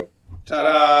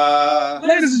Ta-da!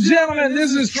 Ladies and gentlemen,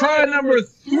 this is try number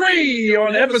 3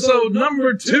 on episode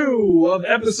number 2 of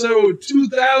episode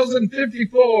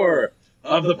 2054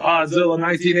 of the Podzilla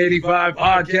 1985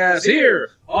 podcast here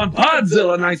on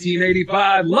Podzilla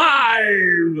 1985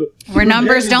 Live. Where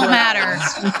numbers don't matter.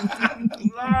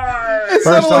 It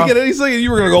sounded like at any second you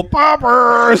were going to go,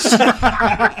 Poppers! Shannon,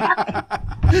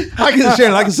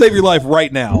 I can save your life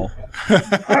right now.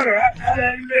 That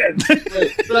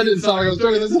didn't sound like I was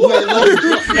trying to listen to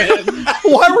that.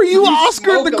 Why were you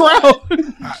Oscar in the crowd?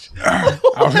 I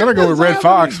was going to go with Red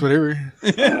Fox, but here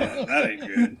we That ain't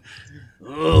good.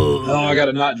 Oh, I got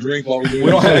to not drink while we're doing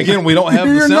We don't have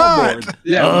the You're soundboard.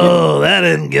 Yeah. Oh, that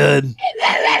isn't good.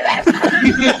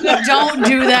 Don't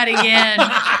do that again.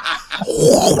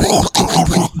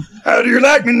 How do you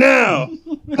like me now?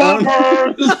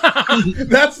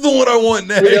 That's the one I want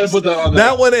next. We got to put that on there.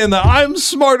 That one and the I'm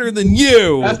smarter than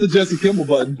you. That's the Jesse Kimmel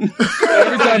button.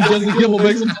 Every time Jesse Kimmel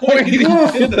makes a point, he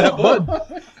hit that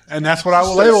button. And that's what I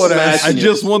will label it as. I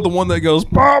just want the one that goes,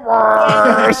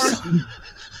 Poppers!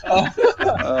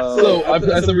 So I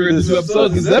said we were going to do 2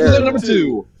 episodes. This is episode number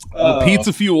 2.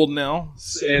 Pizza fueled now.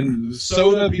 And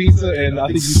soda, pizza, and I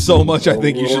think So much I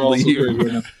think you should also leave. doing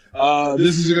right now.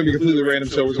 This is going to be a completely random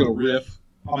show. We're just going to riff.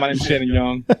 My name's Shannon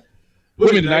Young.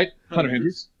 With me tonight, Hunter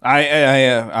Hendricks.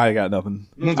 I got nothing.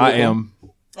 I am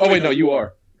Oh wait, no, you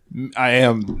are.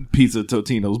 Pizza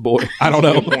Totino's boy. I don't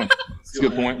know. Good point. That's a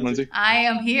good point, Lindsay. I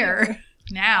am here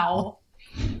now.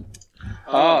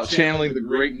 Channeling the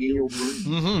great Neil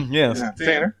Bruton. Yes.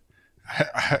 Tanner.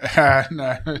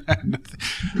 No,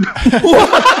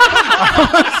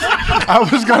 I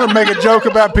was going to make a joke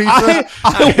about pizza.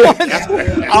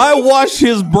 I watched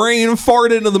his brain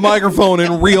fart into the microphone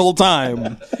in real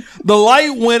time. The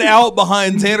light went out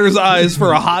behind Tanner's eyes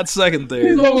for a hot second there.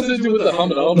 He's always into with the hum.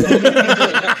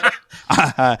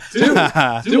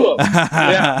 Two of them.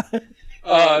 Yeah.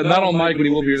 Not on mic, but he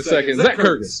will be in a second. Zach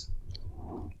Curtis.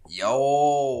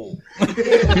 Yo.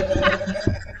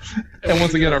 And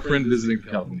once again, our friend visiting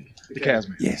California, the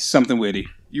Casman. Yes, something witty.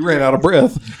 You ran out of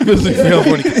breath. It's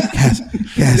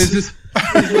just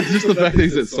the fact that he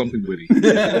said something witty.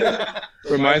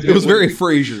 Reminds me. It was very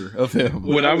Frasier of him.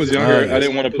 When I was younger, I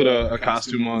didn't want to put a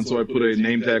costume on, so I put a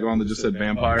name tag on that just said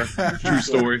vampire. True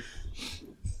story.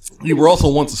 You were also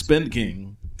once a Spin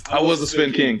King. I was a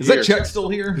Spin King. Is that check still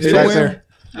here? It's Back somewhere? there.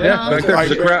 Yeah, back there.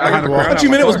 The crowd, I got the crowd. What you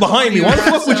mean it was behind me? Why the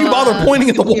fuck would you bother pointing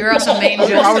at the wall? You're also main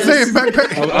justice. I was saying back.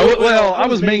 I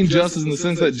was main justice in the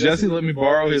sense that Jesse let me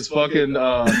borrow his fucking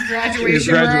his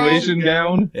graduation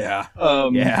gown. Yeah.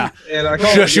 Yeah. And I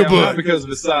call Shush it your gown not butt. because of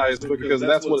his size, but because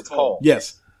that's what it's called.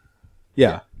 Yes.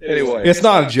 Yeah. Anyway, It's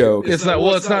not a joke. It's not.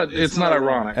 Well, it's not. It's not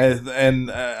ironic. And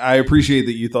I appreciate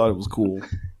that you thought it was cool.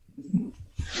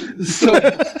 So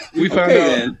we found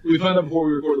out before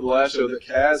we recorded the last show that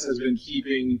Kaz has been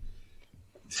keeping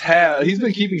he's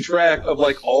been keeping track of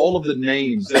like all of the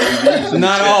names that we use.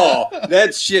 Not all.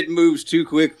 That shit moves too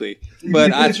quickly.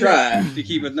 But I try to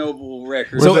keep a noble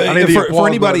record. So, I need the for applause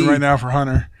anybody- button right now for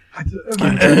Hunter.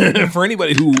 For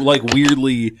anybody who like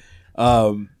weirdly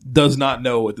does not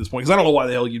know at this point, because I don't know why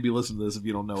the hell you'd be listening to this if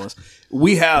you don't know us.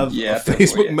 We have a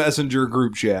Facebook Messenger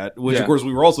group chat, which of course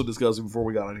we were also discussing before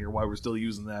we got on here why we're still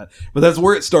using that. But that's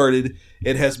where it started.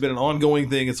 It has been an ongoing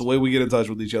thing. It's the way we get in touch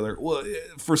with each other. Well,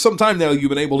 for some time now, you've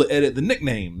been able to edit the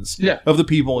nicknames of the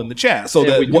people in the chat, so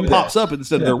that what pops up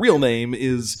instead of their real name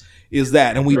is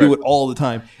that, and we do it all the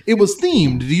time. It was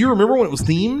themed. Do you remember when it was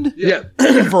themed? Yeah.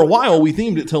 For a while, we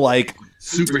themed it to like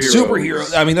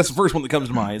superheroes. I mean, that's the first one that comes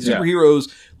to mind.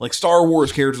 Superheroes, like Star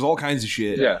Wars characters, all kinds of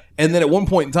shit. Yeah. And then at one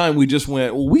point in time, we just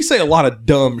went, well, we say a lot of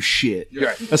dumb shit,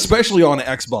 especially on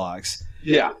Xbox.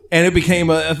 Yeah. And it became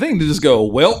a thing to just go,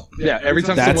 well, every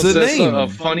time that's someone a says name. a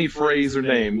funny phrase or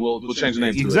name, we'll change the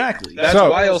name to it. Exactly. That's So,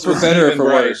 why else for would better or Stephen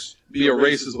for Wright worse. be a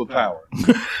racist with power?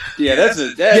 Yeah,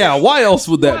 Yeah, why else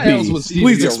would that Why be? else would Stephen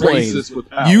Please be a explain. racist with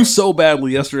power? You so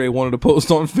badly yesterday wanted to post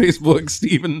on Facebook,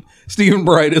 Stephen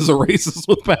Bright is a racist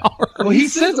with power. Well, he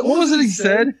said, what was it he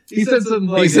said? He said something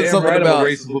like, He said something about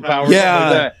racist with power, Yeah.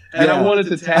 something like that. And Yeah. I wanted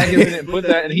to tag him in it and put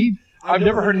that, and I've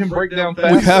never heard him break down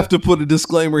fast. We have to put a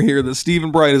disclaimer here that Stephen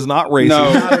Bright is not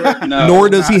racist, No. nor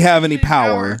does he have any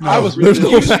power. I was really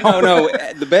There's no power. No.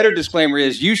 The better disclaimer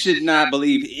is you should not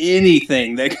believe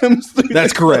anything that comes through.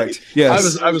 That's correct.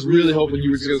 Yes. I was really hoping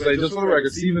you were just going to say, just for the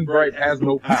record, Stephen Bright has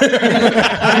no power.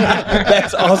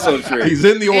 That's also true. He's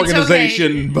in the It's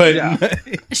organization, but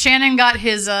Shannon got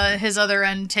his other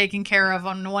end taken care of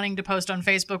on wanting to post on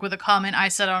Facebook with a comment I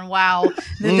said on WoW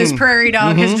that this prairie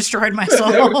dog has destroyed my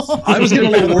soul. I was getting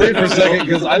a little worried for a second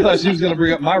because I thought she was going to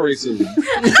bring up my racism.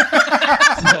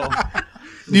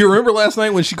 Do you remember last night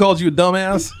when she called you a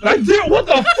dumbass? I did. What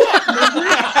the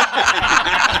fuck?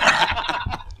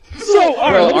 So,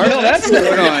 all right, let me tell that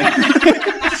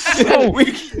story. So, we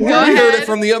heard it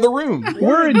from the other room.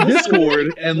 we're in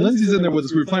Discord, and Lindsay's in there with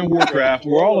us. We were playing Warcraft.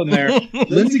 We're all in there.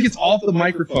 Lindsay gets off the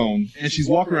microphone, and she's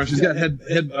walking around. She's got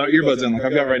earbuds in, like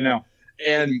I've got right now.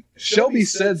 And Shelby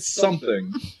said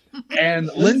something, and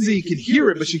Lindsay can hear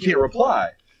it, but she can't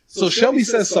reply. So Shelby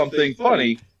says something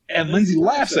funny, and Lindsay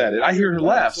laughs at it. I hear her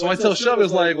laugh. So I tell Shelby, I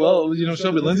was like, well,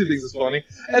 Shelby, Lindsay thinks it's funny.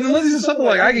 And then Lindsay says something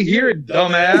like, I can hear it,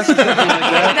 dumbass, or something like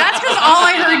that. That's because all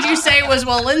I heard you say was,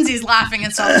 well, Lindsay's laughing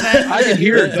at something. I can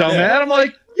hear it, dumbass. I'm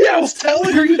like, yeah, I was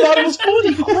telling her you thought it was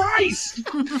funny. Christ.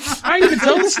 I didn't even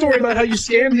tell the story about how you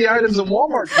scammed the items in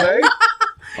Walmart today.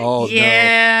 Oh,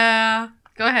 yeah.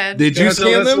 Go ahead. Did you Can I tell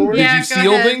scan that them? story? Did Yeah, you go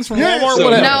steal ahead. things from Yeah, Walmart? so- What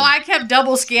No, happened? I kept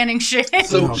double scanning shit.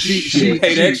 So she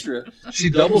Paid extra. She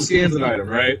double scans an item,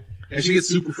 right? And she gets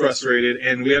super frustrated,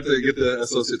 and we have to get the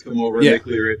associates to come over and Yeah. they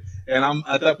clear it. And I'm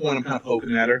at that point, I'm kind of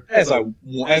poking at her as I'm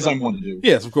want to do.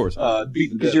 Yes, of course.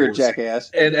 Beating the Because dead you're a horse.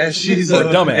 jackass. And as she's Or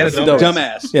dumbass. and a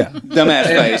Dumbass. Yeah. Dumbass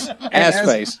face. Ass as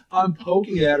face. I'm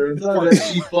poking at her, and that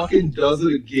she fucking does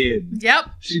it again.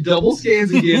 Yep. She double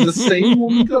scans again. The same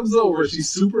woman comes over. She's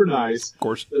super nice. Of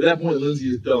course. At that point, Lindsay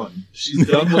is done. She's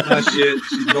done with my shit.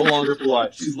 She's no longer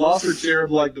polite. She's lost her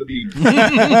cherub-like demeanor. Big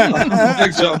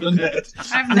jump in that.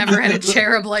 I've never had a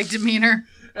cherub-like demeanor.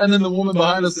 And then the woman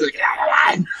behind us is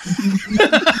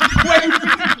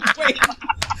like,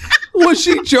 Was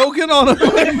she joking on a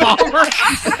bomber?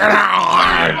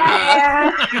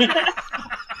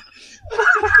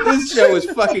 This show is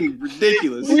fucking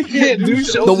ridiculous. we can't do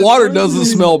shows. The water doesn't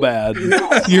smell bad.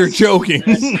 You're joking.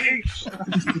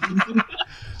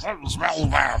 Something smells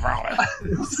bad about it.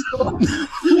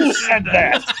 Who said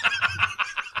that?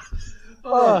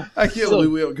 I can't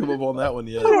believe we haven't come up on that one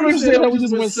yet. I don't understand how we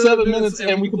just went 7 minutes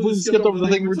and we completely skipped over the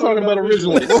thing we were talking about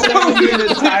originally.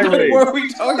 7-minute tirade. What are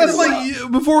we talking That's about?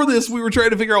 like before this, we were trying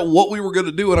to figure out what we were going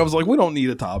to do, and I was like, we don't need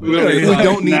a topic. We need a don't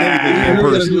topic. need anything in We're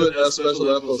going to person. do a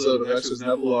special episode of Extras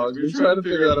Not Vlogs. We were trying to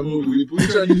figure out a movie. We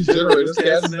were trying to use generators.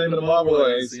 Cast the name of the mob. We're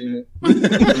like, I ain't seen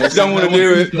it. Don't want to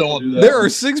do it. Don't want to do that. There are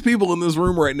 6 people in this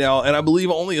room right now, and I believe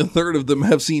only a third of them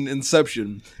have seen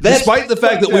Inception. That's- despite the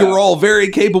fact that we were all very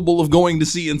capable of going to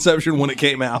see Inception when it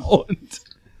came out.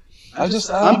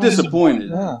 I'm disappointed.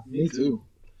 Yeah, me too.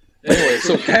 Anyway,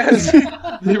 so Kaz,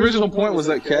 the original point was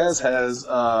that Kaz has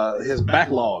his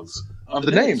backlogs of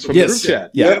the names from the group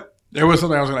chat. Yeah. Yep. There was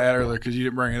something I was going to add earlier because you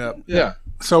didn't bring it up. Yeah.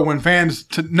 So when fans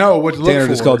to know what to look Tanner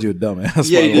for, just called you a dumbass.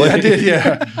 Yeah, by he the way. I did,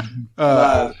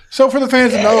 yeah. So for the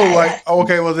fans to know, like, oh,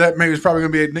 okay, well, that maybe it's probably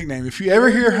going to be a nickname. If you ever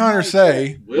hear Hunter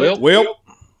say, Well,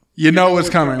 you know what's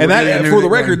coming. and We're that, getting a new for the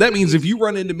nickname. record, that means if you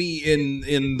run into me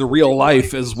in the real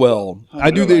life as well,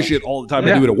 I do this shit all the time.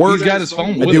 I do it at work. He's got his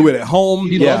phone. I with do him. it at home.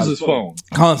 He loves his phone.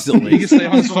 Constantly. He can stay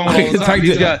on his phone all I the can time. type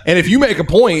He's it. got. And if you make a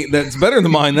point that's better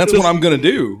than mine, that's what I'm going to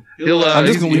do. He'll. I'm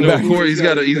just gonna lean back. Of course, he's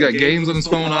got games on his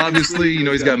phone. Obviously,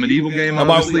 he's got a medieval game.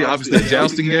 Obviously, a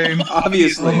jousting game.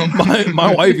 Obviously.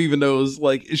 My wife even knows,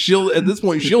 like, she'll at this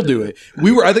point she'll do it.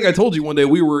 I think I told you one day it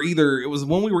was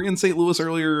when we were in St. Louis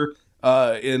earlier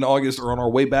in August or on our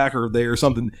way back or there or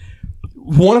something.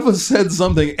 One of us said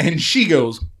something and she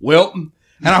goes, well,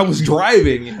 and I was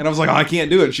driving and I was like, oh, I can't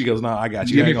do it. She goes, no, I got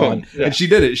you. Give me Hang on. phone. Yeah. And she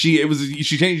did it. She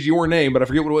changed your name, but I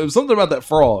forget what it was. It was something about that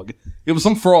frog. It was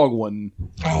some frog one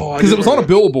Oh, because it was on a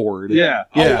billboard. Yeah.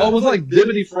 Yeah. Oh, it was like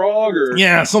Dibbity Frog or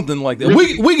Yeah, something like that.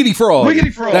 Really? Wiggity frog.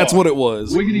 Wiggity Frog. That's what it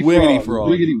was. Wiggity frog.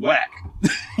 Wiggity whack.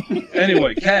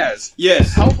 Anyway, Kaz,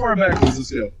 Yes. how far back does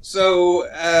this go? So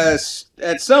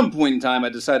at some point in time, I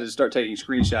decided to start taking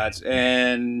screenshots,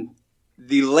 and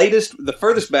the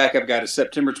furthest back I've got is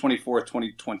September 24th,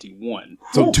 2021.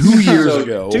 So 2 years So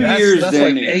ago. 2 years. That's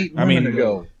then like 8 I mean, women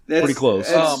ago. That's Pretty close.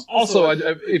 Also,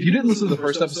 if you didn't listen to the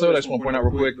first episode, I just want to point out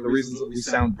real quick the reasons that we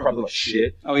sound probably like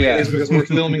shit oh yeah. is because we're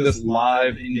filming this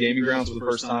live in Gaming Grounds for the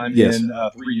first time Yes. in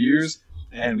 3 years,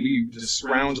 and we just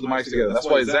scrounge the mics together. That's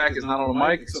why Zach is not on a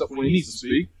mic except when he needs to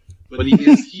speak, but he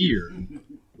is here,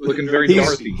 looking very He's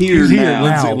Dorothy. here He's here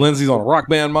now. now. Lindsay's on a rock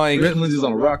band mic. Lindsay's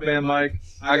on a rock band mic.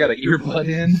 I got an earbud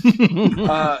in.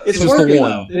 It's just working the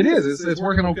one. though. It is. It's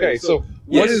working okay. So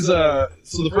what Yes. is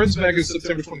so the first back is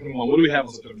September 2021. What do we have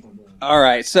on September 2021? All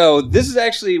right, so this is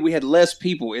actually we had less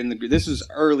people in the group. This was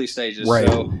early stages, Right.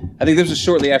 so I think this was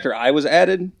shortly after I was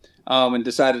added, and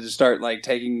decided to start like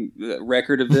taking the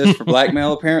record of this for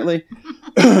blackmail. Apparently,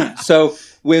 so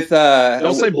with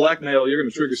Don't say blackmail. You're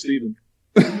going to trigger Steven.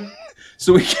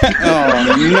 so we got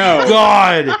oh no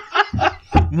God.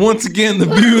 Once again, the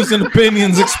views and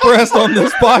opinions expressed on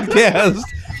this podcast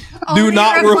do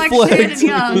not reflect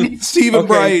Stephen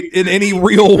Bright in any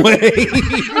real way.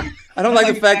 I don't like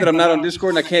the fact that I'm not on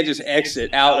Discord and I can't just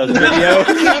exit out of the video.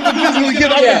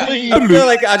 I feel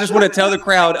like I just want to tell the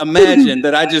crowd, imagine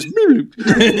that I just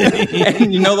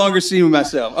and you no longer see me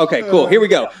myself. Okay, cool. Here we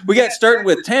go. We got starting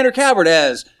with Tanner Calvert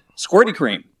as Squirty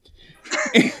Cream.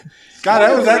 God,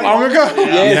 that was that long ago?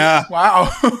 Yeah.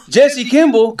 Wow. Jesse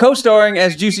Kimball co-starring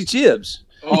as Juicy Chips.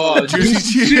 Oh,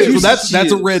 Juicy Chips. So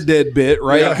that's a Red Dead bit,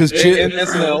 right? Because in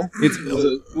SNL.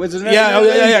 What's his name?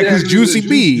 Yeah, because Juicy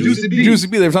B.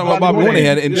 They were talking about Bobby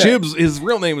Moynihan, and Yeah. Chibs, his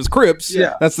real name is Cripps.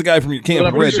 Yeah. That's the guy from your camp. But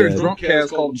I'm Red pretty sure Dead. Drunk Cast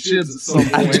called him Chibs at some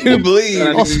point. I do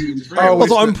believe.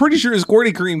 Also, I'm pretty sure his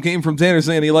Squirty Cream came from Tanner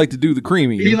saying he liked to do the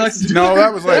creamy. He likes to do No,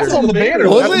 that was later. That's on the banner.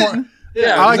 Was That's it? more-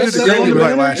 Yeah, I like the creamy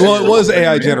like last year. Well, it was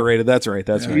AI generated. That's right.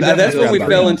 That's right. That's when we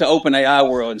fell into open AI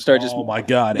world and started just. Oh my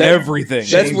god, everything.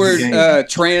 That's where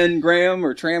Trangram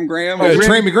or Tramgram.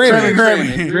 Trammy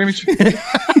Grammy.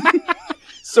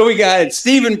 So we got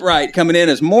Stephen Bright coming in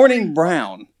as Morning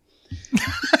Brown.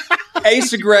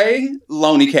 Asa Gray,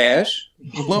 Loney Cash.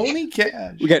 Loney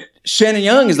Cash. We got Shannon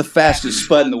Young is the fastest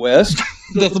spud in the West.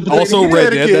 Also Red Potato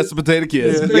Dead. Kid. That's the Potato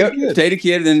Kid. Yep, Potato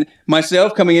Kid. And then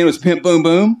myself coming in was Pimp Boom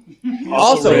Boom.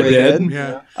 Also Red Red Dead. Dead.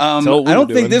 Yeah. I So what we don't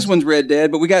were think doing. this one's Red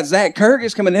Dead, but we got Zach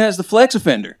Kurgis coming in as the Flex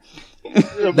Offender.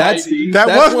 That's That that's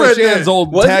was one of Red Dead. Shannon's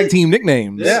old Was tag it? team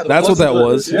nicknames. Yeah, That's what that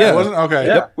was. Yeah. Yeah. Wasn't okay.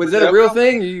 Yeah. Was that a real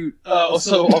thing? You?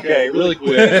 Okay, really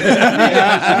quick.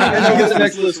 I'll get the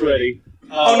next list ready.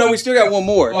 Oh no, we still got one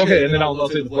more. Okay, and then I'll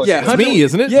take the question. Yeah, It's Hunter, me,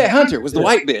 isn't it? Yeah, Hunter was the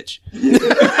white bitch.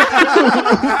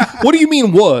 What do you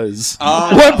mean was?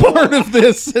 What part of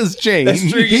this has changed?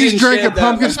 That's true. You He's didn't drinking shed that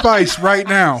pumpkin one. spice right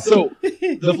now. So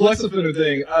the flex offender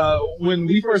thing. When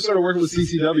we first started working with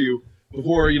CCW,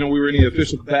 before we were in the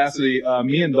official capacity,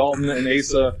 me and Dalton and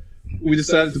Asa, we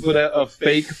decided to put out a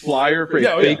fake flyer for a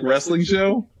fake wrestling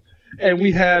show, and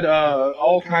we had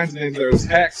all kinds of names. There was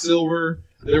Hack Silver.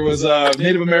 There was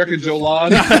Native American Joe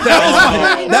Lodge.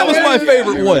 That was my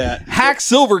favorite one. that. Hack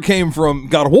Silver came from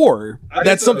God of War. I That's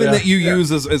think so, something yeah. that you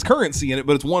use as currency in it,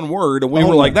 but it's one word, and we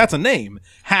were like, that's a name.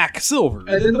 Hack Silver.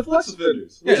 And then the Flex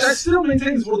Offenders, which I still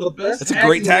maintain is one of the best. That's a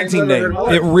great tag team names I've ever name. heard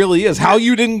in my It life. really is. How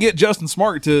you didn't get Justin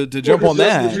Smart to jump on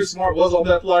that. Justin Smart was on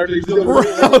that flyer. Too.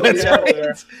 That's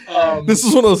right. This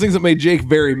is one of those things that made Jake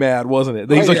very mad, wasn't it?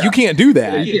 He's like, yeah. you can't do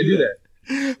that. You can't do that.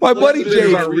 My buddy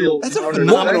Jake. That's a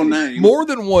phenomenal name. More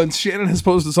than once, Shannon has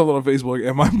posted something on Facebook,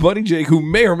 and my buddy Jake, who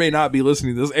may or may not be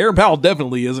listening to this, Aaron Powell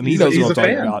definitely is, and he knows He's what I'm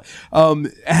a talking fan. about,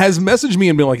 has messaged me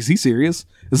and been like, is he serious?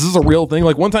 Is this a real thing?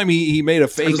 Like, one time he made a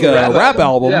fake It's a rap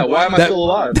album. Yeah, why am I that, still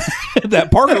alive? that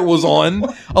Parker was on,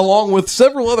 along with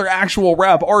several other actual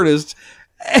rap artists.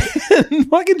 And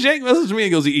fucking Jake messaged me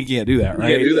and goes, he can't do that, right?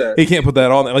 can't do that. He can't put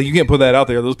that on there. Like, you can't put that out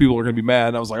there. Those people are going to be mad.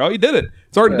 And I was like, oh, he did it.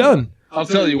 It's already done. I'll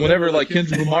tell you, whenever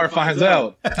Kendrick Lamar finds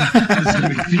out, he's gonna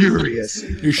be furious.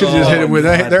 You should just hit him with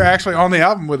that. They're actually on the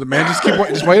album with it, man. Just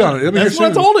wait on it. It'll be That's here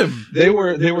what I soon. told him. They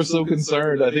were so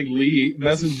concerned. I think Lee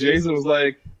messaged Jason was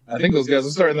like, I think those guys are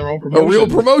starting their own A promotion. real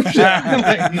promotion.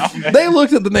 Like, no, man. They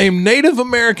looked at the name Native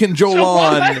American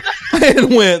Jolan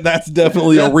and went, that's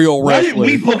definitely a real Why didn't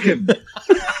we wrestler. book him?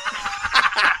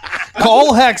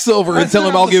 Call Hack Silver and tell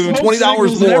him I'll give him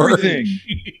 $20 more.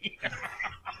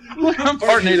 Look, I'm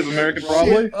part Native American,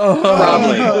 probably.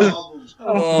 Probably.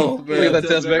 Oh, look at that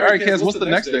test back. All right, Kaz, what's the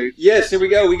next date? Yes, here we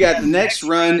go. We got the next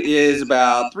run is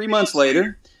about 3 months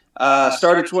later.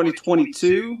 Start of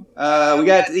 2022. We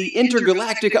got the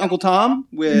Intergalactic Uncle Tom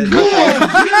with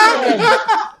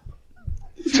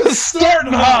Just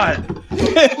starting hot.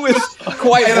 it was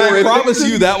quite And I horrific. promise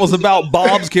you that was about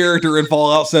Bob's character in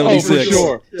Fallout 76.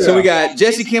 sure. So we got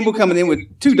Jesse Kimball coming in with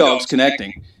two dogs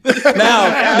connecting.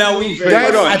 Now we.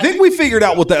 I think we figured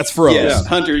out what that's from. Yes,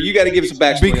 Hunter, you got to give us a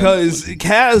backstory. Because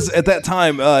Kaz at that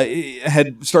time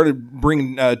had started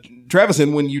bringing Travis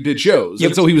in when you did shows. Yep.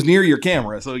 And so he was near your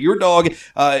camera. So your dog,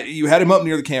 you had him up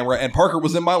near the camera, and Parker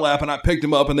was in my lap, and I picked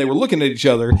him up, and they were looking at each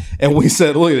other, and we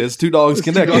said, look at this, two dogs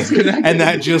connecting. And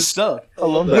that just stuck. I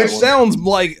love that. Which sounds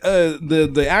like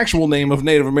the actual name of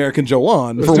Native American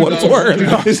Jolan, for what it's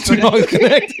worth. Is two dogs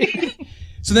connecting.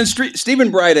 So then Stephen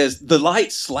Bright as the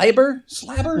Light Slabber?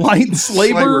 Light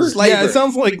Slaver? Slaver. Yeah, it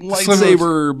sounds like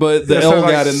lightsaber, but the Yeah, L sounds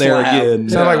like got in there slab. again.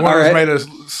 Sounds like one All of us right. made a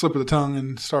slip of the tongue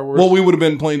in Star Wars. Well, we would have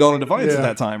been playing Dawn of Defiance at Yeah.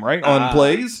 that time, right? On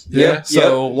plays? Yeah.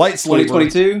 So, Light Slaver.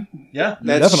 2022. Yeah.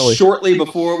 That's Definitely. shortly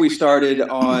before we started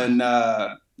on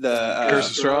The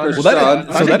Curse of Strahd. Well,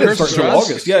 that didn't start until Strahd-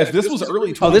 August. Yeah, if this was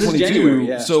early 2022, this is January,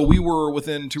 yeah. so we were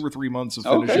within 2 or 3 months of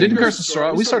finishing. Didn't Curse of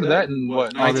Strahd? We started that in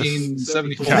what,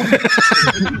 1974?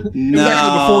 No.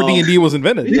 Actually before D&D was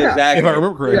invented. Yeah. Exactly. If I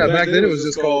remember correctly. Yeah, back then it was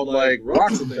just called like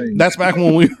rocks and things. That's back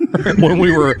when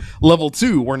we were level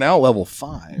 2. We're now level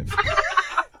 5.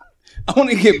 I want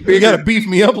to get bigger. You got to beef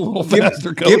me up a little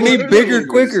faster. Get me bigger,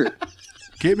 quicker.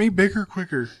 Get me bigger,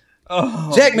 quicker.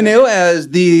 Jack Manil as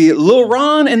the Lil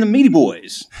Ron and the Meaty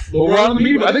Boys. Well, we're on the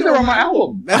meat. I think they're on my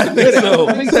album. I think so.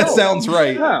 I think That so. sounds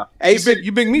right. Yeah.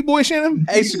 You big meat boy, Shannon?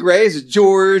 Ace of Grey is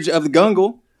George of the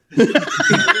Gungle. For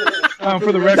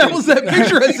the record, That was that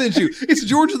picture I sent you. It's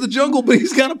George of the Jungle, but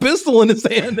he's got a pistol in his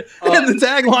hand. And the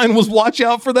tagline was, "Watch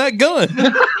out for that gun."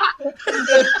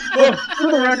 Well,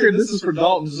 for the record, this is for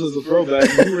Dalton, just as a throwback.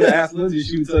 If you were to ask Lindsay,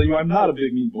 she would tell you, I'm not a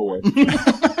big meat boy.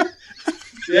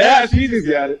 Yeah, she just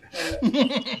got it.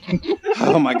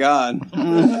 Oh my God!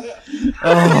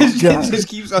 Oh, It just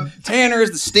keeps on. Tanner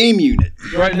is the steam unit.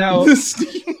 Right now,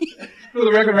 for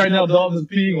the record, right now, Dalton is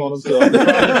peeing on himself.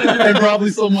 And probably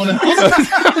someone else.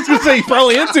 I was going to say, he's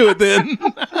probably into it then.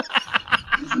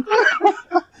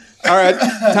 All right,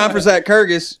 time for Zach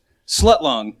Kurgis.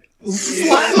 Slutlung. That's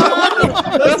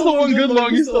the one good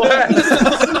long you still had.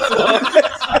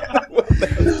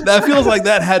 That feels like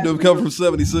that had to have come from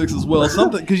 76 as well.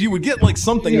 Something, because you would get like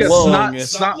something Yeah, long.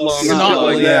 snot lung. Snot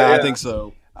lung, Yeah, I think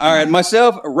so. All right,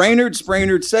 myself, Raynard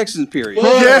Sprainard Sexton period.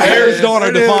 There's Dawn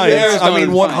of There's Defiance. Dawn I mean,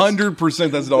 of Defiance.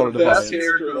 100% that's Dawn of Best Defiance.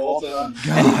 character of all time.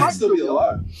 And he might still be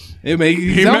alive. It may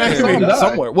He he's out may there die.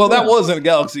 somewhere. Well, that was in a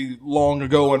galaxy long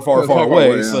ago and far, Far, far far away.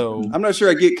 away, yeah. So I'm not sure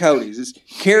I get Cody's. It's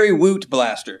Carrie Woot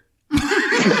Blaster.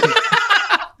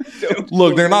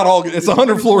 look, they're not all. It's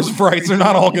 100 floors of frights. They're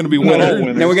not all going to be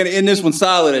winners. Now we're going to end this one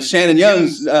solid as Shannon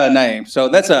Young's name. So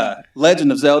that's a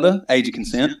Legend of Zelda, Age of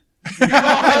Consent. God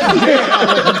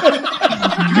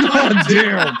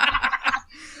damn.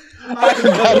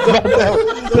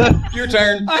 Your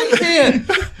turn. I can't.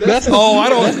 That's I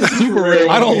don't. super rare.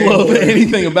 I don't love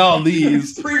anything about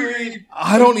these. Pre-read.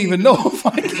 I don't even know if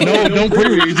I can. No, don't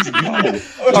pre-read. Just go.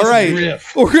 All right,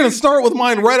 riff. we're gonna start with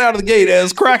mine right out of the gate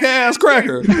as Crack Ass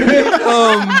Cracker.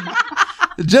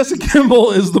 Jesse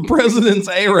Kimball is the president's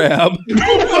Arab. No.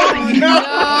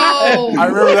 I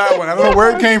remember that one. I don't know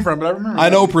where it came from, but I remember. I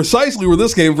know precisely where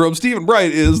this came from. Stephen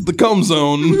Bright is the cum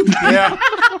zone. Yeah.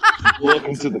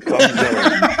 Welcome to the cum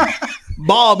zone.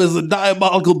 Bob is a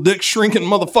diabolical dick shrinking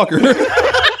motherfucker.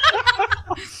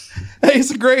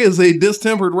 Ace Gray is a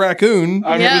distempered raccoon.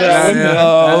 I remember Yes.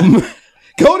 that one.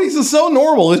 Cody's is so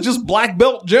normal. It's just Black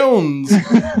Belt Jones.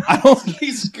 I don't.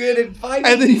 He's good at fighting.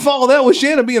 And then you follow that with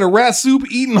Shannon being a rat soup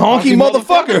eating honky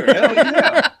motherfucker. Hell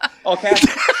yeah. Okay.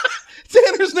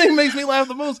 Tanner's name makes me laugh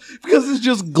the most because it's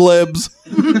just Glebs.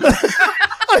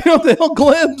 I know what the hell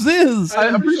Glebs is.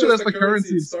 I'm pretty sure that's the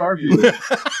currency of Starview.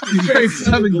 He's trading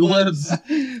 7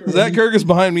 glebs. Zach Kirkus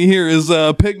behind me here is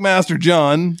Pigmaster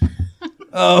John.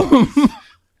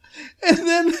 And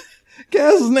then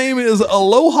Kaz's name is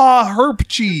Aloha Herp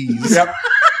Cheese. Yep.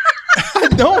 I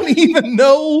don't even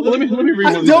know. Let me read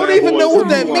I don't even know what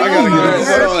that I gotta get means.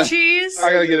 it. Hold on. Cheese.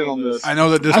 I gotta get in on this. I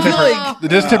know that I feel like the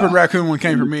distempered raccoon one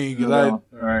came from me because All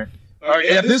right.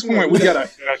 At this point, we got a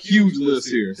huge list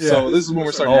here. So this is when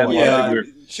we're starting to have a lot Yeah. of weird.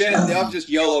 Shannon, I've just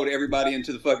YOLO'd everybody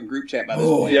into the fucking group chat by this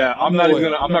Oh. point. Yeah, I'm not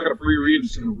gonna pre-read. I'm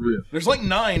just gonna riff. There's like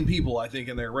 9 people, I think,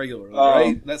 in there regularly, Oh.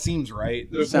 right? That seems right.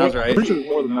 Sounds right. I'm pretty sure there's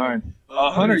more than 9.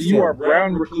 Hunter, you are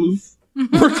Brown Recluse.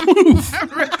 Recluse.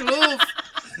 Recluse.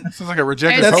 sounds like a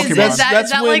rejected Is Pokemon.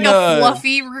 That's that when, like a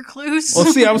fluffy recluse? Well,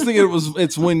 see, I was thinking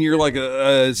it's when you're like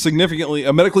a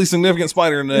medically significant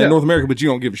spider in North America, but you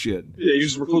don't give a shit. Yeah, you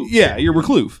just Recluse. Yeah, you're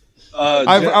recluse.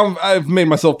 I've made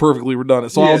myself perfectly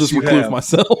redundant, so I'll Yes, just you recluse have.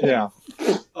 myself. Yeah.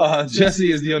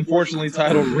 Jesse is the unfortunately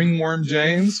titled Ringworm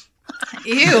James.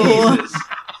 Ew.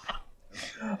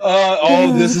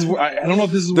 This is. I don't know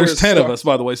if this is. Where There's 10 of us,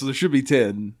 by the way, so there should be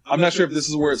 10. I'm not sure if this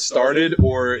is where it started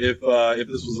or if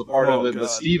this was a part of it. God. But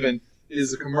Steven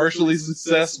is a commercially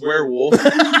successful werewolf.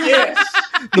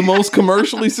 The most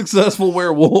commercially successful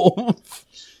werewolf.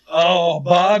 Oh,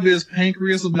 Bob is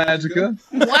Pancreas of Magica.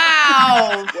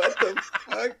 Wow. What the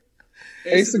fuck?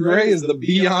 Asa Gray is the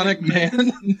Bionic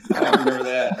Man. I don't remember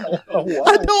that.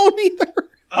 I don't either.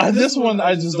 This one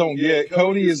I just don't get.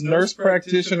 Cody is Nurse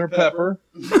Practitioner Pepper.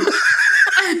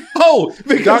 Oh,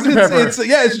 because Dr. Pepper.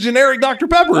 it's generic Dr.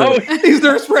 Pepper. Oh. He's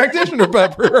nurse practitioner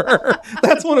Pepper.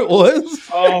 That's what it was.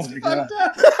 Oh my god.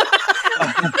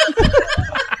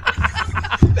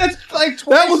 That's like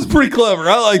That was pretty clever.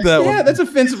 I like that yeah, one. that's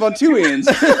offensive on 2 ends.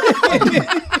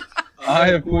 I,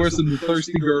 of course, am the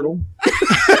Thirsty Girdle.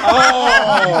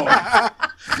 Oh,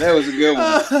 That was a good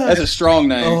one. That's a strong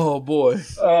name. Oh boy.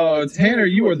 Tanner,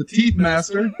 you are the teeth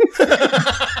master.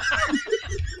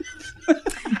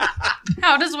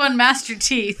 How does one master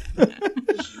teeth? We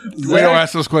don't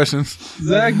ask those questions.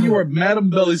 Zach, you are Madam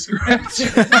Belly Scratch.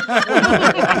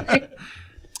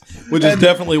 Which is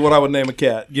definitely what I would name a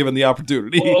cat, given the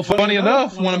opportunity. Well, funny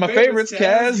enough, one of my favorites,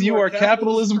 Kaz, you are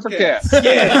capitalism for cats. Yeah.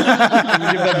 Let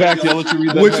me give that back to you. I'll let you read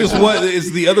that. Which is what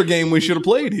is the other game we should have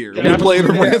played here. We played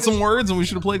Ransom Words, and we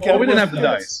should have played. Well, we didn't have the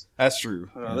dice. That's true.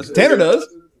 Tanner does.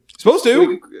 Supposed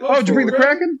to. Oh, did you bring the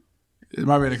Kraken? It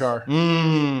might be in the car.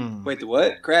 Wait, the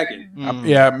what? Kraken.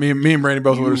 Yeah, me and Brandon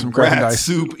both ordered some Kraken Rat dice.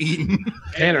 soup eating.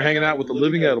 Tanner hanging out with the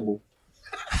living edible.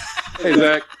 Hey,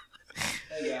 Zach.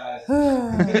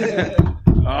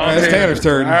 It's Tanner's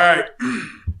turn. All right.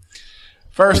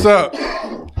 First up,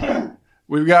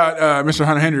 we've got Mr.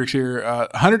 Hunter Hendricks here.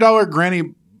 $100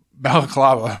 Granny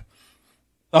Balaclava.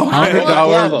 Oh, $100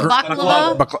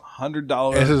 Baklava?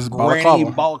 $100 This is granny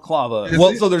balaclava. balaclava.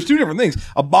 Well, so there's two different things.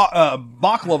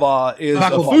 Baklava is a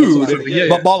Baklava, food, yeah.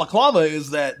 but balaclava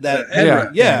is that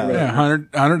Yeah,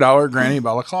 $100 Granny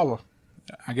Balaclava.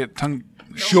 I get tongue.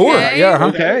 Sure. Okay. Yeah. Huh?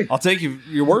 Okay. I'll take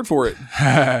your word for it.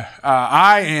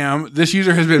 I am. This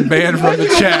user has been banned from the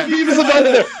chat.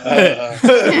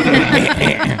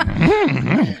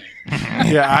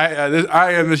 Yeah,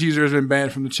 I am. This user has been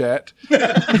banned from the chat.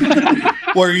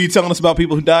 What, are you telling us about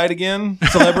people who died again?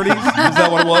 Celebrities? Is that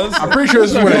what it was? I'm pretty sure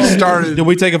this is when it started. Did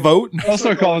we take a vote? I'll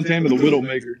start calling Tanner the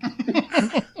Widowmaker.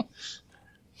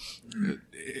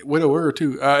 Widower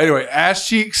too. Anyway, Ass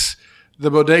Cheeks, the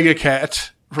Bodega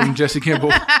Cat from Jesse Kimball.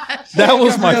 That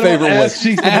was my favorite one. Ass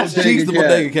Cheeks, the Ass Bodega Cheeks, the Cat.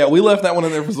 Bodega Cat. We left that one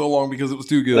in there for so long because it was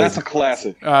too good. That's a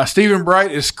classic. Stephen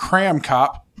Bright is Cram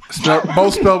Cop,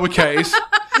 both spelled with K's.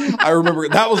 I remember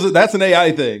that's an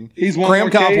AI thing. He's one Cram more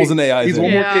Cop K- was an AI He's thing.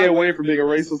 one more Yeah. K away from being a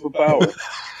racist with power.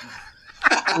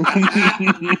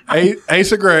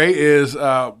 Asa Gray is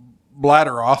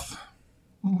Bladderoth.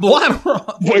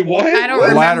 Bladderoth. Wait, what? I don't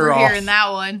remember Bladderoth. hearing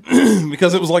that one.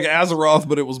 Because it was like Azeroth,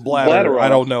 but it was Bladder. Bladderoth. I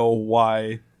don't know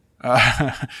why.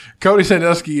 Cody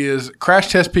Sandusky is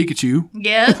Crash Test Pikachu.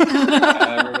 Yeah.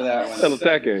 I remember that one.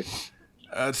 Teletake.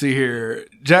 Let's see here.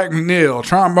 Jack McNeil,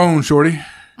 Trombone Shorty.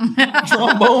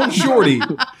 Trombone Shorty.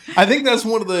 I think that's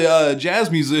one of the jazz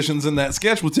musicians in that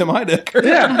sketch with Tim Heidecker.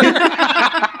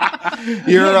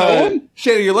 Yeah.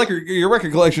 Shady, your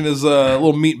record collection is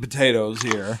little meat and potatoes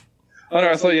here. Oh, no,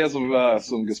 I saw you had some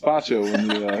gazpacho in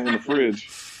the fridge.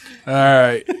 All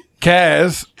right.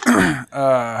 Kaz.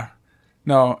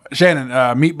 No, Shannon,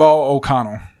 Meatball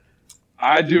O'Connell.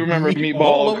 I do remember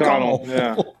Meatball O'Connell.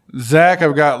 Yeah. Zach,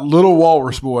 I've got Little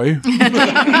Walrus Boy.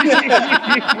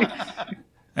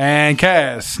 And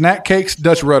Kaz, Snack Cakes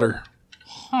Dutch Rudder.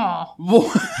 Huh.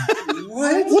 What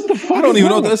the fuck? I don't even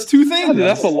know. That's two things.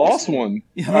 That's the lost one.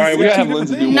 Yeah, All right, we gotta have two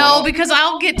Lindsay do different one. No, because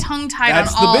I'll get tongue tied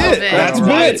That's on all the bit. of it. That's All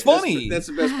why right. it's funny. That's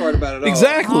the best part about it all.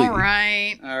 Exactly. All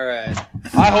right. All right.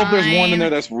 I hope there's one in there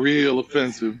that's real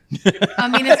offensive. I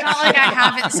mean, it's not like I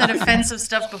haven't said offensive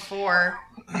stuff before.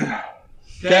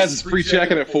 Kaz is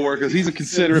pre-checking it for her because he's a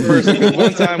considerate person. 'Cause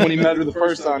one time when he met her the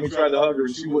first time, he tried to hug her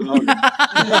and she wouldn't hug him.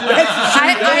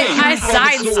 I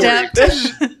sidestepped.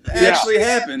 That actually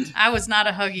happened. I was not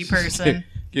a huggy person.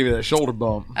 Give you that shoulder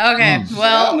bump. Okay, I don't know,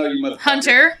 well, you motherfucker.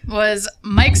 Hunter was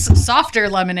Mike's softer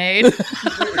lemonade. You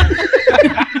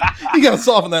got to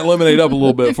soften that lemonade up a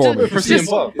little bit for me. For CM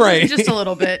Punk. Right. Just a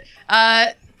little bit.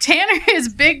 Tanner is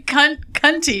big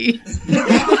cunty.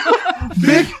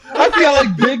 Big, I feel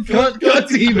like big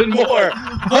cuts even more.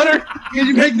 Hunter, can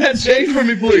you make that change for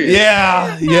me, please?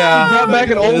 Yeah. Brought back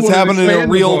an old It's one and happening in expanded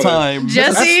real on it. time.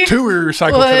 Jesse That's two we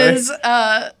recycled today. was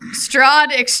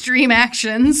Strahd Extreme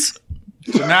Actions.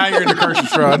 So now you're in the curse of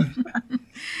Strahd.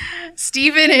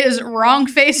 Steven is Wrong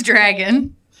Face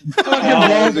Dragon.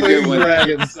 That was a good one.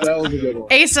 Dragons. That was a good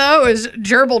one. Asa is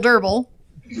Gerbil Durble.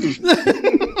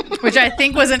 Which I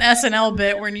think was an SNL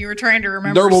bit when you were trying to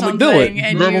remember Durble something. McDillon.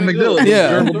 And Gerbil you, McDillon.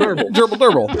 Yeah. Gerbil Durble. Gerbil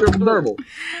Durble. Gerbil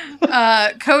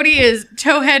Durble. Cody is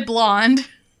Towhead Blonde.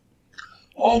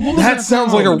 Oh, what was That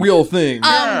sounds like a real thing.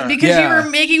 Because Yeah. you were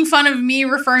making fun of me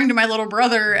referring to my little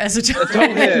brother as a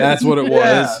towhead. That's what it was.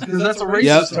 Yeah, because that's a racist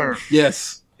Yep. term.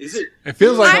 Yes. Is it? It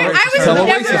feels like I a was racist Tell a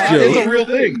never- racist It's joke. a real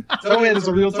thing. Towhead is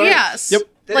a real term. Yes. Yep.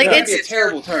 Like That'd be a it's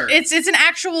terrible term. it's an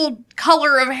actual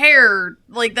color of hair.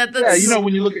 Like that. Yeah, That's you know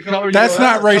when you look at color, you That's go,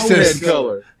 not "That's racist." towhead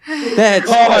color. That's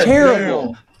God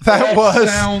terrible. That was.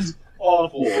 sounds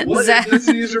awful. What Zach- this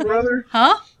is your brother?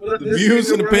 huh? What The views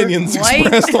and opinions White.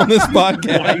 expressed on this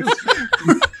podcast.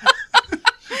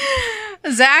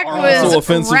 Zach Are was also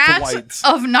offensive to rat whites.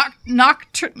 of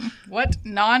non-culture. Rat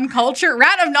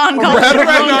of non-culture. Rat of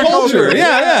non-culture.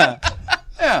 Yeah.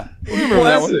 Yeah, we remember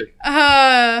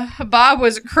that one. Bob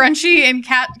was crunchy and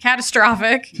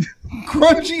catastrophic.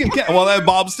 Crunchy and well, that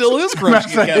Bob still is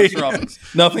crunchy and catastrophic.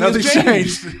 Nothing has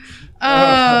changed.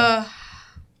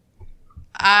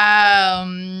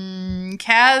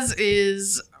 Kaz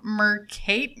is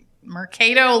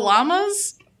Mercado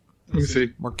Llamas. Let me see.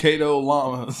 Mercado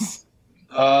Llamas.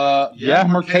 Yeah,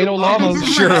 Mercado Llamas.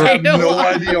 Sure. I have no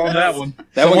idea on that one.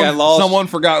 That one got lost. Someone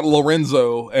forgot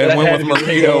Lorenzo and That went had with to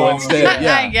be Mercado Mercado instead.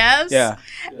 Yeah. I guess. Yeah.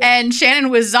 And Shannon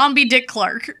was Zombie Dick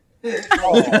Clark.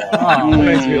 Oh,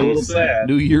 makes me a little sad.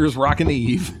 New Year's Rockin'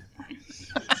 Eve.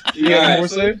 You got more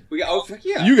save? We got, oh, fuck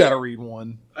yeah. You got to read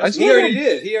one. He already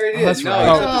did. That's no,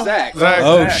 right. except for Zach.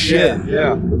 Oh, shit.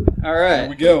 Yeah. All right. Here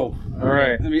we go. All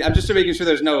right. I'm just making sure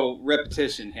there's no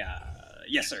repetition.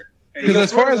 Yes, sir. Because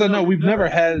as far as I know, we've never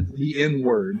had the N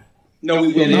word. No,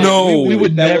 we will not. No. We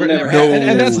would That never. will never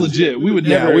And that's legit. We would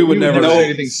Yeah, never. we would never- say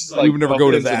anything. we would never go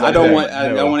to that. I don't want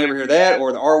No. to ever hear that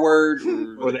or the R word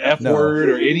or the F No. word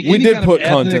or any. We any did kind put of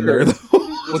cunt ethnic in there, or- though.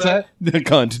 What's that? The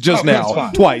cunt, just Oh, now. cunt's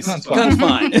fine. Twice. Cunt's fine. Cunt's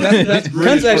fine. That's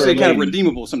Cunt's actually kind of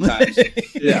redeemable. redeemable sometimes.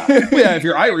 Yeah. Yeah, if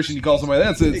you're Irish and you call somebody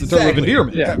that, it's a term of Exactly.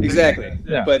 endearment. Yeah. Exactly.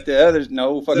 Yeah. But the others,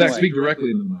 no fucking Zach, way. speak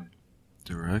directly into the mic.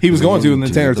 He was going to, and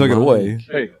then Tanner took it away.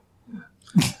 There you go.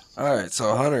 All right,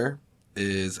 so Hunter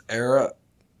is Error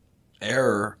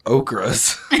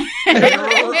Okras.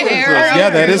 Yeah,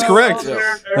 that is correct.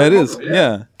 Yeah. That is,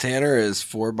 yeah. Tanner is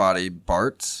Four Body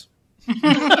Barts.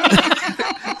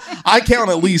 I count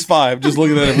at least 5 just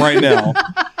looking at him right now.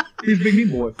 He's Big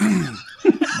Meat Boy.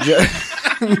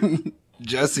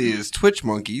 Jesse is Twitch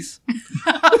Monkeys.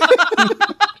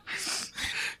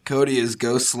 Cody is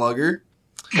Ghost Slugger.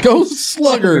 Ghost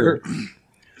Slugger.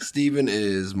 Steven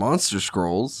is Monster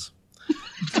Scrolls.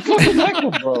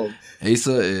 Bro.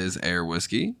 Asa is Air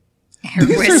Whiskey.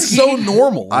 These are so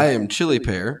normal. I am Chili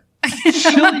Pear.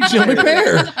 Chili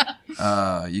Pear.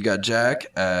 You got Jack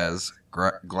as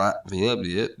Grass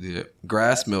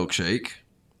Milkshake.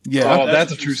 Yeah. Oh,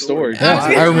 that's a true story.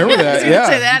 I remember that. I was gonna Yeah.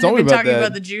 say that. Told me We've been about talking that.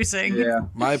 about the juicing. Yeah.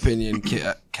 My opinion,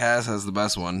 Kaz has the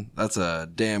best one. That's a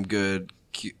damn good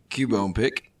Cubone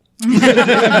pick.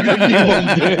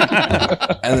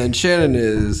 And then Shannon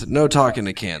is No Talking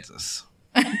to Kansas.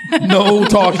 No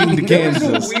talking to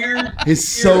Kansas. Weird. It's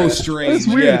so strange. It's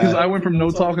weird because yeah. I went from no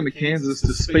talking to Kansas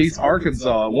to Space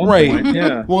Arkansas at one Right. point.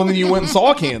 Yeah. Well, then you went and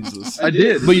saw Kansas. I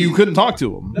did. But you couldn't talk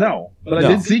to him. No. But No.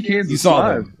 I did see Kansas You saw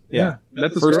live. them. Yeah.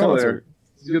 Met the First girl concert. there.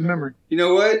 It's a good memory. You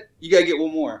know what? You gotta get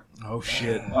one more. Oh,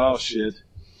 shit. Oh, shit.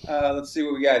 Let's see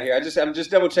what we got here. I'm just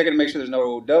double checking to make sure there's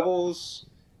no doubles.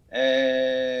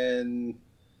 And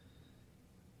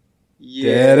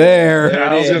Dead air. Yeah,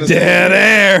 I was gonna Dead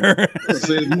air.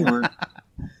 Say it more.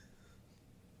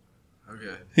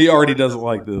 Okay. He already doesn't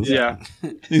like this. Yeah.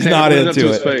 He's not Put up to into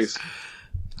his it. face.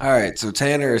 All right, so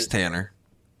Tanner is Tanner.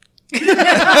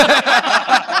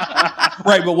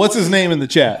 Right, but what's his name in the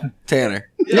chat? Tanner.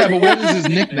 Yeah, but what is his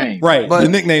nickname? Right, But- the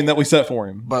nickname that we set for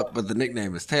him. But the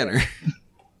nickname is Tanner.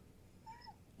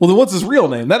 Well, then what's his real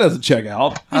name? That doesn't check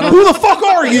out. Who the fuck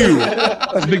are you?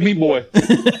 That's Big Meat Boy.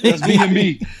 That's me and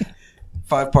me.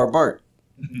 5-part Bart.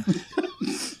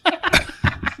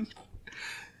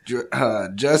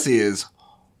 Jesse is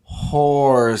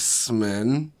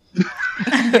Horseman.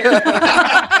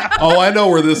 Oh, I know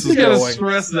where this is You gotta going.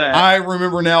 stress that. I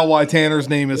remember now why Tanner's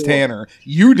name is Tanner.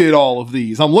 You did all of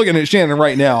these. I'm looking at Shannon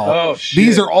right now. Oh, shit.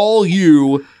 These are all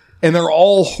you, and they're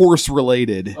all horse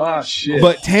related. Oh, shit.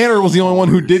 But Tanner was the only one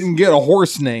who didn't get a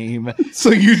horse name, so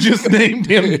you just named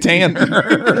him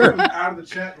Tanner. Out of the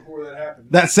chat before that happened.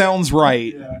 That sounds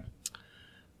right.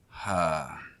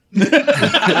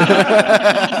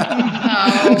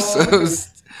 So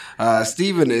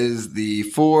Steven is the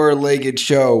four-legged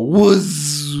show.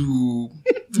 Wazoo.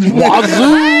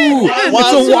 Wazoo!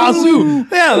 It's a wazoo!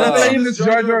 Yeah, His name is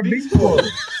Jar Jar Binks Boy.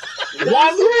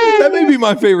 that may be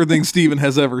my favorite thing Steven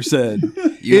has ever said.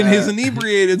 Yeah. In his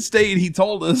inebriated state, he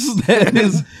told us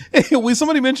that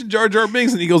somebody mentioned Jar Jar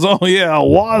Binks, and he goes, "Oh yeah,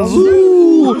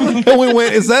 wazoo!" And we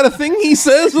went, "Is that a thing he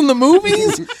says in the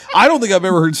movies?" I don't think I've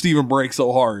ever heard Steven break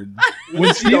so hard.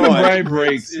 When Stephen Bright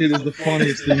breaks, it is the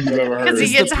funniest thing you've ever heard. Because he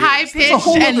gets high a pitched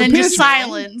whole and other then just pitch, man.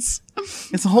 silence.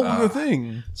 It's a whole other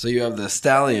thing. So you have the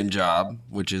stallion job,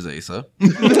 which is Asa.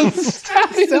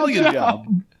 Italian job,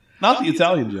 not the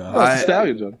Italian job. Oh, it's a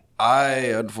stallion, John. I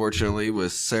unfortunately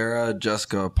was Sarah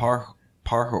Jessica Parkour.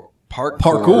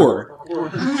 Parkour.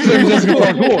 Jessica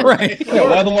Parkour. Right. Yeah,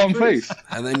 why the long face?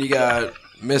 And then you got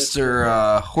Mr.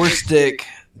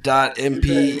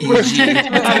 Horsedick.mpeg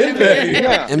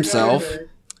Yeah. himself.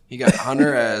 He got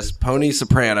Hunter as Pony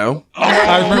Soprano.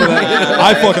 I remember that.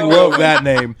 I fucking love that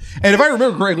name. And if I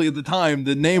remember correctly at the time,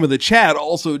 the name of the chat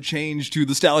also changed to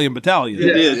the Stallion Battalion.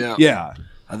 It did. Yeah.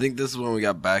 I think this is when we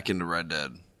got back into Red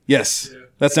Dead. Yes.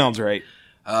 That sounds right.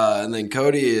 And then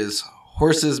Cody is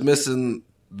Horses Missing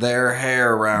Their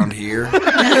Hair Around Here.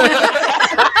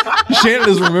 Shannon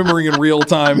is remembering in real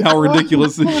time how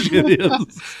ridiculous this shit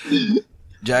is.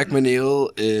 Jack Manil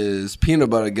is Peanut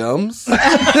Butter Gums.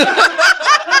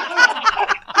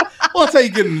 Well, that's how you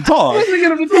get him to talk.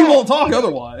 He won't talk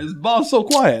otherwise. Bob's so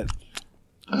quiet.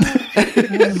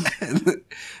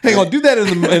 Hang on, do that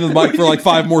in the mic for like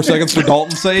 5 more seconds for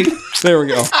Dalton's sake. There we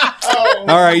go.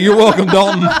 All right, you're welcome,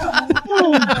 Dalton.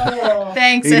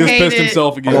 Thanks, He I just hate pissed it.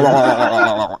 himself again.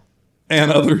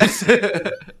 And others.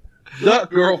 Duck,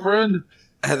 girlfriend.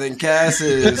 And then Cass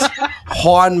is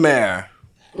Juan Mare.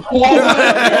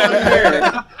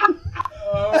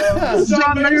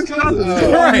 John Mayer's cousin.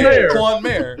 Juan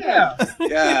Mayer. Yeah.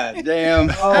 God damn.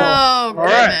 Oh,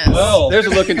 goodness. right. Well, There's a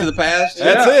look into the past.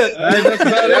 that's it. That's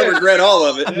about I it. regret all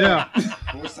of it. Yeah.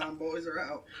 Boys are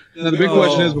out. Now, the big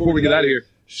question is, before we get out of here,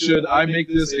 should I make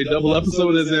this a double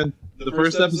episode, as in the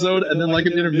first episode, and then like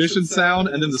an intermission sound,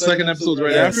 and then the second episode's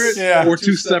right Yes. after it? Yeah. Or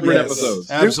 2 separate Yes.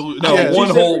 episodes? Absolutely. No, Yeah, one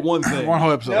thing. One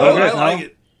whole episode. Okay, Okay. I like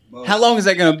it. How long is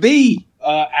that going to be?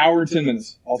 Hour and 10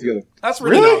 minutes altogether. That's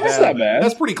really Really? not That's bad. not bad.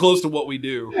 That's pretty close to what we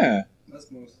do. Yeah.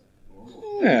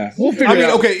 Yeah. We'll figure I it mean,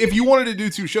 out. okay, if you wanted to do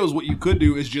 2 shows, what you could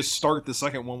do is just start the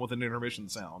second one with an intermission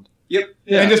sound. Yep.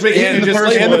 Yeah. And just make it And and the just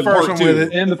first end one, the part first one two. with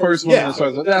it. And the first one. Yeah. That's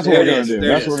what we're There it going is. to do. There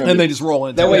That's it what we're is. going to And do. they just roll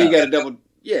into That way it. you got a double.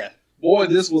 Yeah. Boy,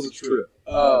 this was a trip.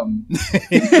 How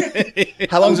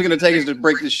long is it going to take us to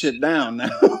break this shit down now?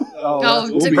 Oh,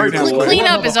 we'll be break here down for a quick. while.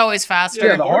 cleanup is always faster.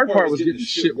 Yeah, the hard part was getting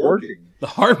shit working. The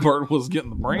hard part was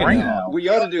getting the brain Brain out. out. What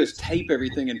you ought to do is tape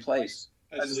everything in place.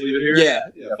 I just leave it here? Yeah.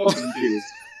 Yeah, fuck them kids.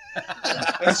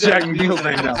 That's Jack McNeil's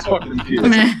name now. Fuck them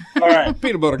kids. All right.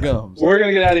 Peanut butter gums. We're going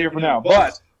to get out of here for now.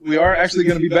 But we are actually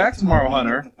going to be back tomorrow,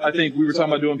 Hunter. I think we were talking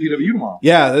about doing PW tomorrow.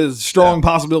 Yeah, there's a strong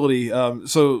possibility.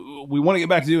 So we want to get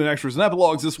back to doing extras and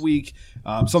epilogues this week.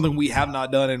 Something we have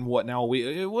not done in what now?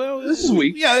 This is a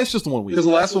week. Yeah, it's just the 1 week. Because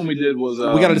the last one we did was...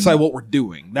 We got to decide what we're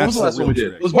doing. What That's was the last real one we did?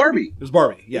 trick. It was Barbie. It was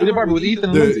Barbie. Yeah, We did Barbie with Ethan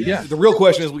and Lindsay. Yeah. The real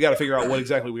question is we got to figure out what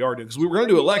exactly we are doing because we were going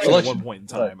to do election at one point in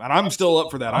time, and I'm still up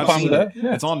for that. I'm I've fine seen with it. that.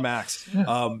 Yeah. It's on Max.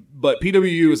 But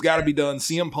PWU has got to be done.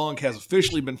 CM Punk has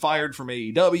officially been fired from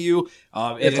AEW,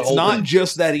 and It's a it's whole not thing.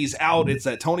 just that he's out; it's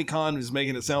that Tony Khan is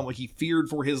making it sound like he feared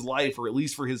for his life or at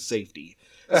least for his safety.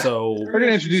 So We're going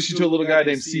to introduce you to a little guy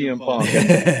named CM Punk.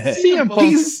 CM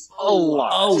Punk's a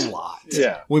lot.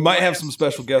 Yeah. We might have some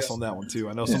special guests on that one too.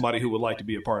 I know somebody who would like to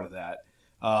be a part of that.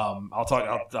 I'll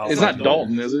talk. It's not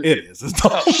Dalton, is it? It is. It's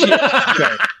Dalton.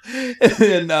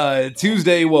 Okay. And then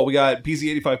Tuesday, we got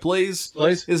PC85 Plays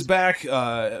is back.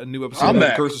 A new episode I'm of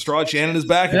back. Curse of Strahd. Shannon is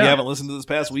back. If Yeah. you haven't listened to this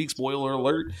past week, spoiler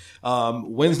alert.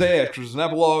 Wednesday, extras and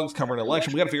epilogues covering an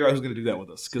election. We got to figure out who's going to do that with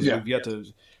us because we've yet to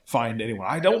find anyone.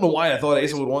 I don't know why I thought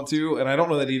Asa would want to, and I don't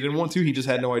know that he didn't want to. He just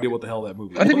had no idea what the hell that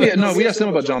movie was. I think we asked him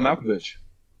about John Malkovich.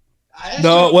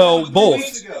 No, well, both.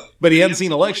 But he hadn't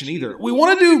seen Election either. We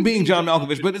want to do Being John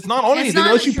Malkovich, but it's not on It's anything not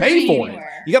unless you pay streaming for it.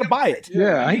 anywhere. You got to buy it.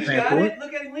 Yeah, I ain't paying for it.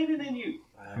 Look at him leaning in you.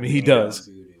 I mean, he does.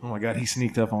 Oh my god, he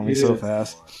sneaked up on me so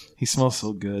fast. He smells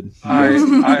so good. I use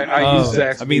Oh,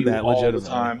 Zach's I mean that all the legitimately.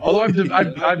 time. Although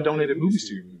I've donated movies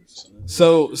to you.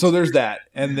 So there's that,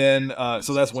 and then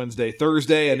so that's Wednesday.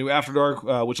 Thursday, a new After Dark,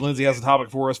 which Lindsay has a topic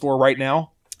for us for right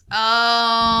now.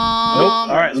 All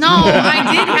right, let's No, move on.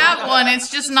 I did have one.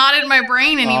 It's just not in my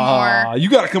brain anymore. You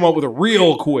got to come up with it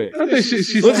real quick. I think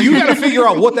she's Listen, you got to figure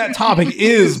out what that topic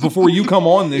is before you come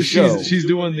on this show. She's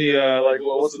doing the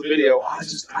what's the video?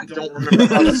 I don't remember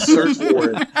how to search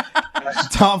for it.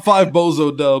 Top 5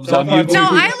 Bozo dubs on Top 5 YouTube. No, Bozo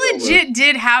I legit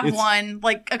did have It's- one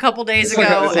like a couple days It's like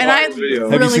ago, it's a and I viral video.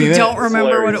 Have you seen really it? don't It's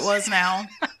remember what it hilarious. was now.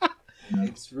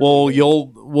 Well,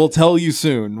 we'll tell you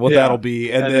soon what Yeah. that'll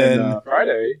be, and then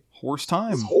Friday, horse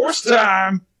time. it's horse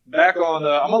time. Back on,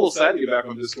 I'm a little sad to get back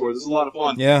on Discord. This is a lot of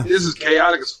fun. Yeah. This is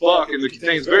chaotic as fuck, and it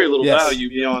contains very little Yes. value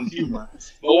beyond humor.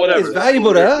 But whatever. It's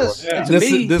valuable to us. Yeah. To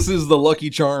me. This is the Lucky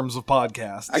Charms of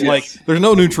podcasts. I guess. Like, there's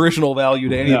no nutritional value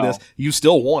to any of No. this. You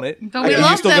still want it. But we You're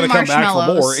love still them gonna come back for more.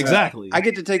 marshmallows. Exactly. I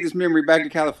get to take this memory back to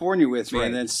California with me Right.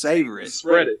 and then savor it.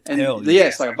 Spread it. And Hell yeah,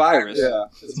 it's like a virus. Yeah,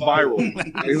 it's viral.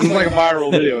 It's like a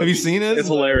viral video. Have you seen it? It's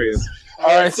hilarious. All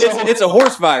right, so It's a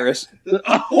horse virus.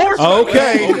 a horse.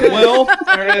 Okay, well,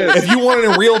 There it is. if you want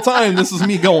it in real time, this is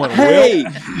me going. Hey,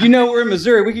 you know we're in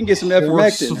Missouri. We can get some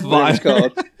ivermectin. Horse Whatever it's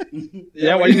called.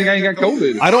 Yeah, why do you think I ain't got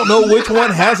COVID? I don't know which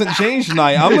one hasn't changed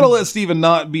tonight. I'm going to let Steven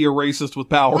not be a racist with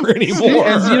power anymore.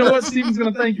 And you know what? Steven's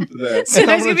going to thank you for that. So I'm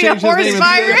there's gonna gonna be a change his horse name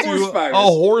virus. instead to Horse virus. A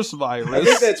horse I virus.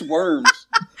 think that's worms.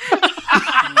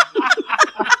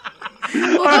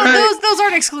 Well, those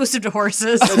aren't exclusive to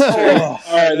horses. All right,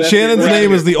 that's Shannon's it.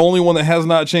 name is the only one that has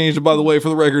not changed. And by the way, for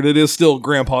the record, it is still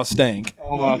Grandpa Stank. I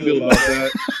don't know how I feel about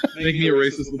that. Making me a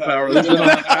racist with power. At least I don't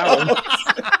have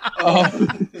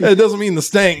power. It doesn't mean the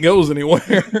stank goes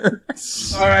anywhere.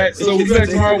 All right, so we'll be back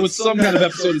tomorrow with some kind of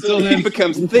episode. Until He then,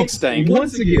 becomes thick stank.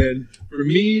 once again, for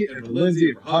me and for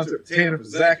Lindsay and for Hunter, for Tanner, for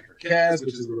Zach, for Kaz,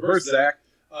 which is the reverse Zach,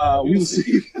 we will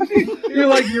see. You're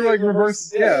like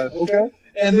reverse. Yeah, okay.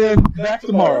 And then back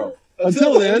tomorrow.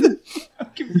 Until then, I'm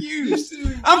confused.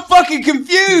 I'm fucking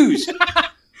confused.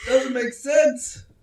 Doesn't make sense.